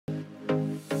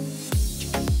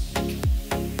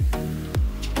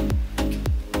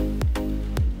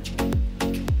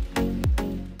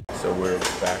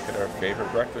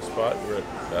favorite breakfast spot. We're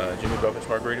at Jimmy Buffett's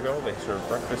Margaritaville. They serve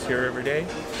breakfast here every day.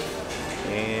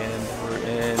 And we're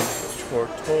in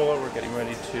Tortola. We're getting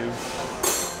ready to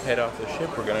head off the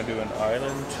ship. We're going to do an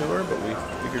island tour, but we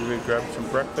figured we'd grab some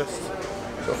breakfast.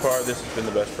 So far, this has been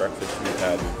the best breakfast we've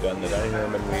had. We've done the dining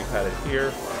room and we've had it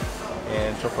here.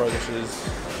 And so far, this is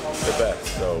the best.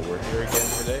 So we're here again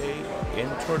today in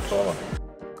Tortola.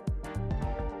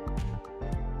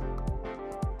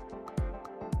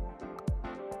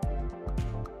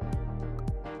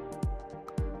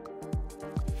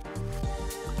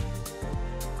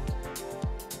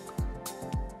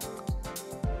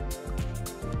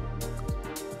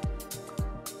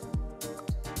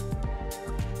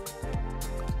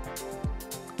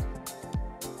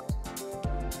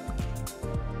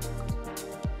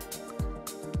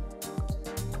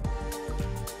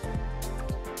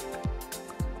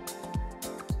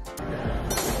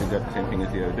 We got the same thing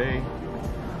as the other day.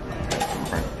 Some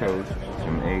French toast,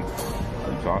 some eggs,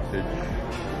 some sausage,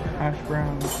 hash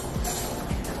browns,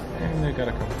 and they got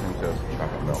a couple things of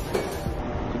chocolate milk.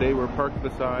 Today we're parked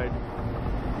beside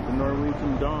the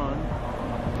Norwegian Dawn.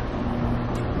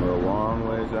 We're a long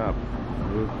ways up.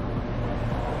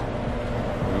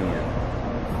 Man,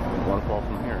 don't want to fall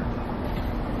from here.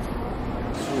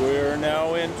 So we're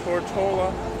now in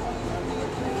Tortola.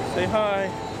 Say hi.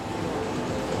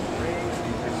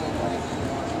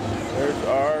 There's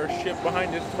our ship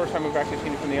behind us. First time we've actually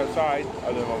seen it from the outside,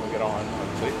 other than when we get on,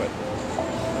 obviously.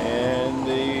 And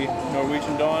the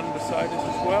Norwegian Dawn beside us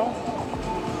as well.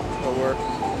 So we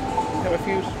have a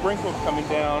few sprinkles coming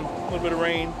down, a little bit of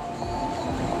rain.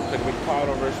 Looks like a big cloud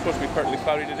over. It's supposed to be partly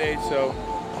cloudy today, so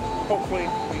hopefully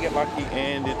we get lucky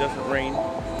and it doesn't rain.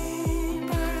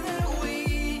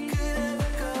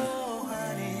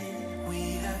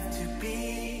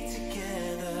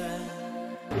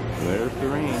 There's the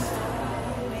rain.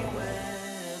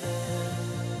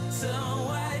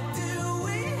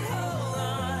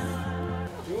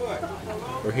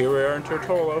 We're here, we are in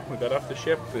Tortola. We got off the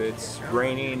ship. It's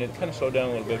raining. It kind of slowed down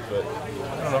a little bit, but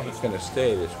I don't know if it's going to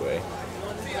stay this way.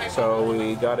 So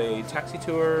we got a taxi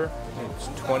tour. It's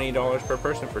 $20 per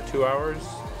person for 2 hours.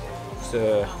 It's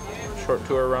a short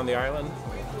tour around the island.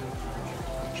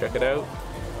 Check it out.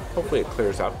 Hopefully it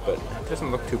clears up, but it doesn't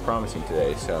look too promising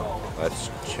today, so let's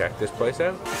check this place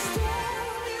out.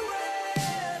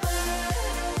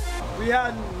 We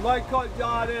had Michael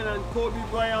Jordan and Kobe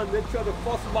Bryant, they threw the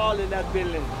first ball in that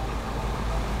building.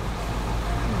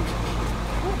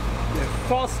 The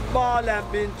first ball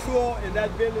had been thrown in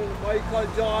that building, Michael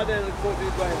Jordan and Kobe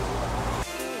Bryant.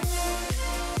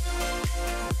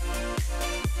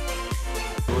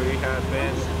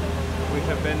 We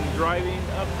have been driving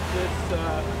up this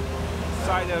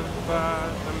side of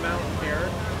the mountain here.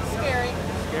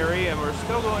 Scary, and we're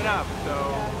still going up. So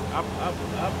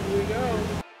up we go.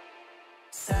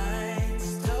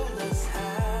 Signs told us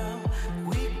how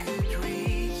we could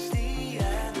reach the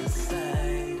other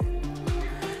side,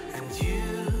 and you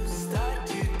start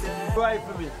to die. Drive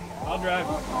for me. I'll drive.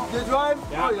 You drive?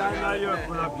 Yeah. Oh, yeah, now you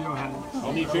put up your hand.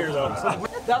 I'll need beer though.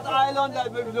 That island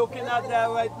that we're looking at there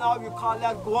right now, we call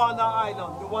that Guana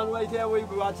Island. The one right here we're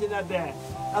watching at there.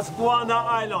 That's Guana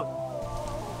Island.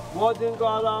 Virgin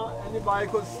Guana, anybody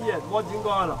could see it. Virgin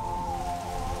Guana.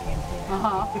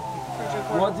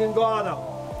 Virgin Guana.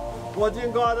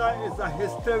 Virgin Guana is a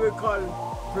historical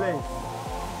place.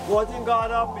 Virgin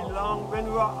Guana belonged when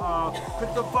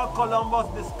Christopher Columbus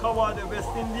discovered the West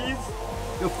Indies.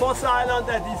 The first island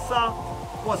that he saw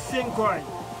was St. Croix.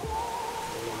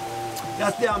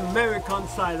 That's the American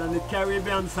side and the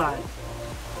Caribbean side.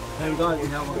 Thank God we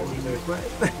have one.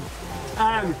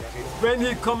 And when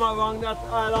he come around that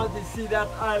island, he see that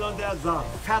island there's a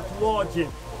fat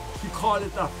virgin. He called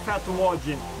it a fat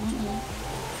virgin.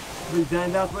 But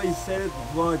then that's why he said it,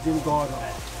 Virgin Guana.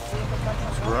 So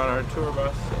we're on our tour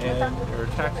bus and or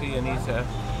taxi, and he's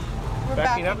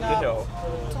backing up the hill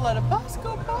to let a bus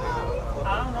go by.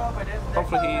 I don't know, but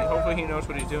hopefully he knows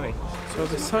what he's doing. So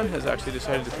the sun has actually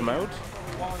decided to come out.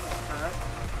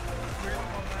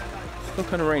 Still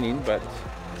kind of raining, but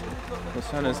the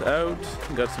sun is out.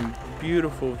 We've got some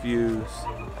beautiful views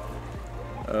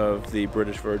of the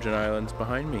British Virgin Islands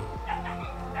behind me.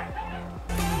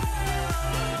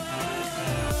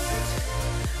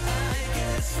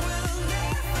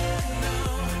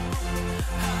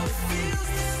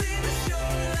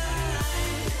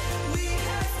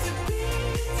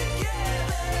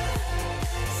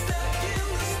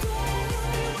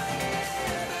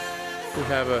 We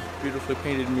have a beautifully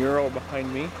painted mural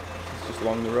behind me. It's just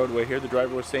along the roadway here. The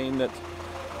driver was saying that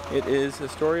it is a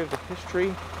story of the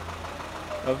history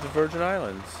of the Virgin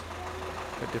Islands.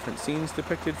 Got different scenes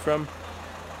depicted from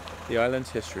the island's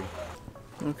history.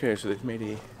 Okay, so they've made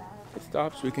a pit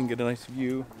stop so we can get a nice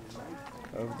view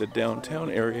of the downtown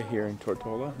area here in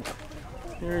Tortola.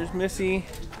 Here's Missy.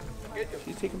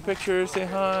 She's taking pictures. Say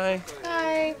hi.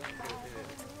 Hi.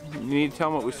 You need to tell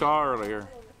them what we saw earlier.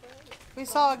 We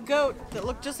saw a goat that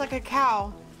looked just like a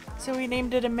cow, so we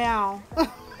named it a Mao. A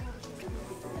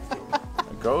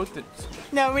goat that's...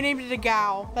 No, we named it a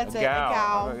Gow. That's it, a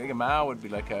cow. I think a Mao would be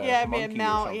like a Yeah, it'd be a monkey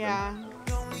Mao, or something. yeah.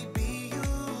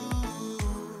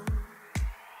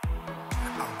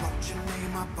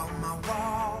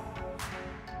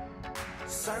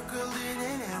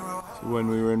 So when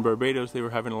we were in Barbados, they were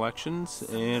having elections,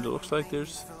 and it looks like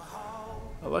there's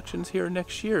elections here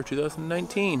next year,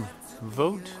 2019.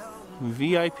 Vote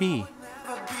VIP.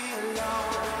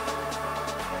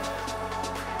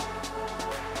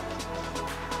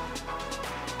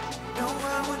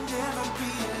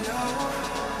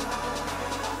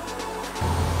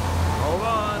 Hold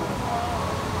on.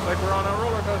 Looks like we're on a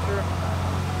roller coaster.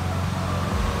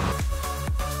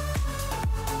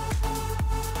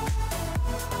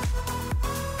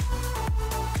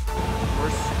 We're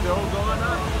still going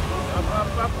up. Up, up,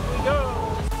 up we go.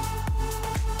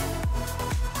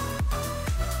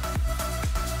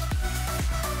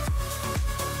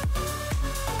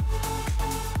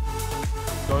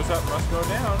 Goes up, must go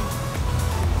down.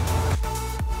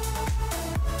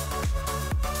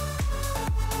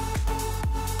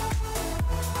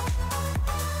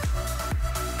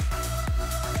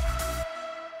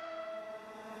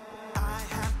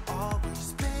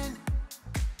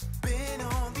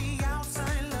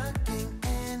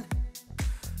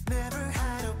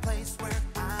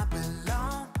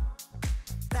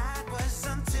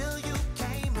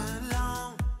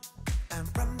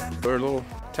 Our little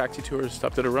taxi tour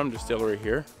stopped at a rum distillery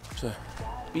here. There's a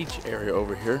beach area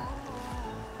over here.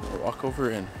 We'll walk over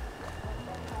and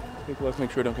let's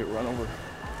make sure we don't get run over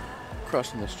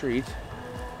crossing the street.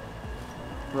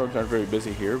 Roads aren't very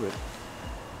busy here, but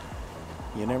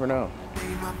you never know.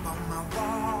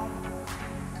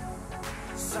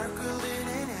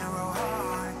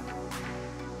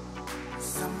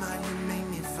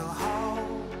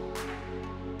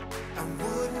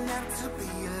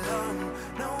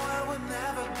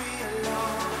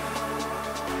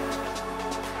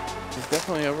 It's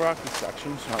definitely a rocky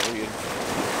section. It's not where you'd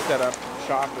set up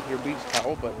shop with your beach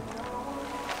towel, but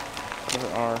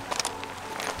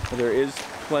there is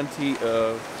plenty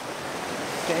of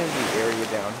sandy area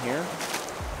down here.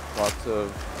 Lots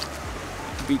of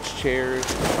beach chairs.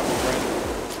 You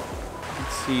can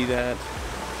see that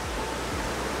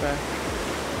back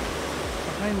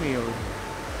behind me over here.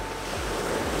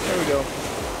 There we go.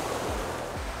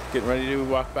 Getting ready to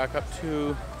walk back up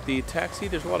to the taxi.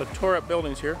 There's a lot of tore up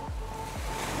buildings here.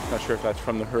 Not sure if that's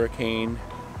from the hurricanes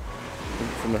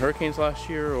last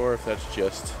year, or if that's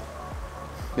just,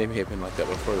 they may have been like that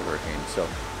before the hurricane. So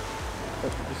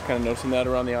just kind of noticing that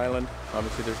around the island.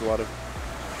 Obviously there's a lot of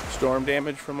storm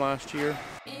damage from last year.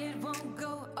 It won't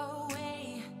go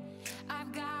away.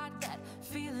 I've got that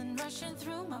feeling rushing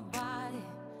through my body.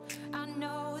 I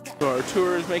know that. So our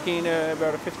tour is making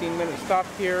about a 15-minute stop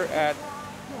here at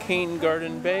Cane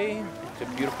Garden Bay. It's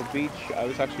a beautiful beach. I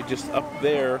was actually just up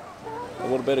there a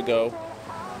little bit ago,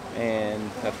 and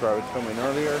that's where I was filming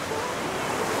earlier.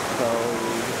 So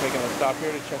we're just making a stop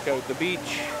here to check out the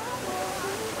beach,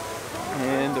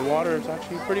 and the water is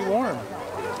actually pretty warm.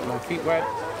 My feet wet.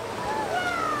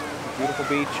 Beautiful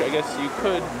beach. I guess you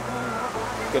could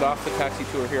get off the taxi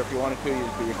tour here if you wanted to.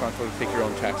 You'd be responsible to take your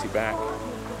own taxi back.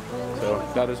 So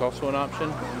that is also an option.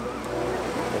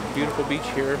 A beautiful beach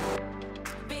here.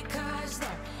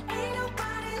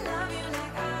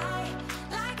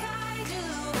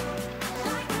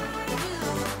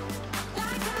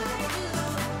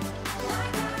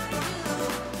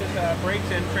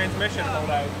 Brakes and transmission hold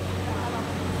out.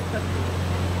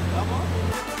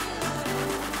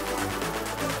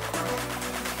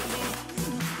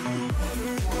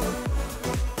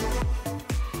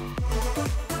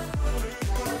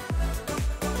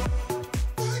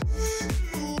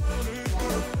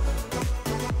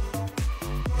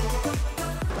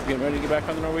 Getting ready to get back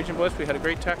on the Norwegian Bliss. We had a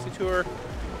great taxi tour.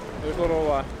 It was a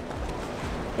little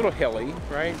hilly,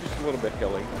 right? Just a little bit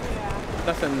hilly. Yeah.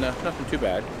 Nothing too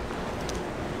bad.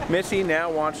 Missy now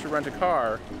wants to rent a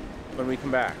car when we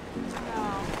come back.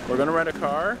 No. We're going to rent a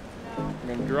car. No. We're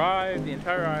going to drive the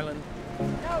entire island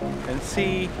and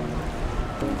see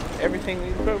everything.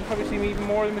 We'll probably see even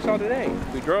more than we saw today.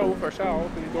 If we drove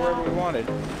ourselves, we could go wherever we wanted.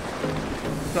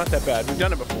 It's not that bad. We've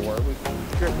done it before.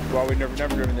 We've never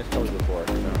driven this color before.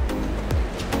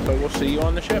 So we'll see you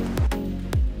on the ship.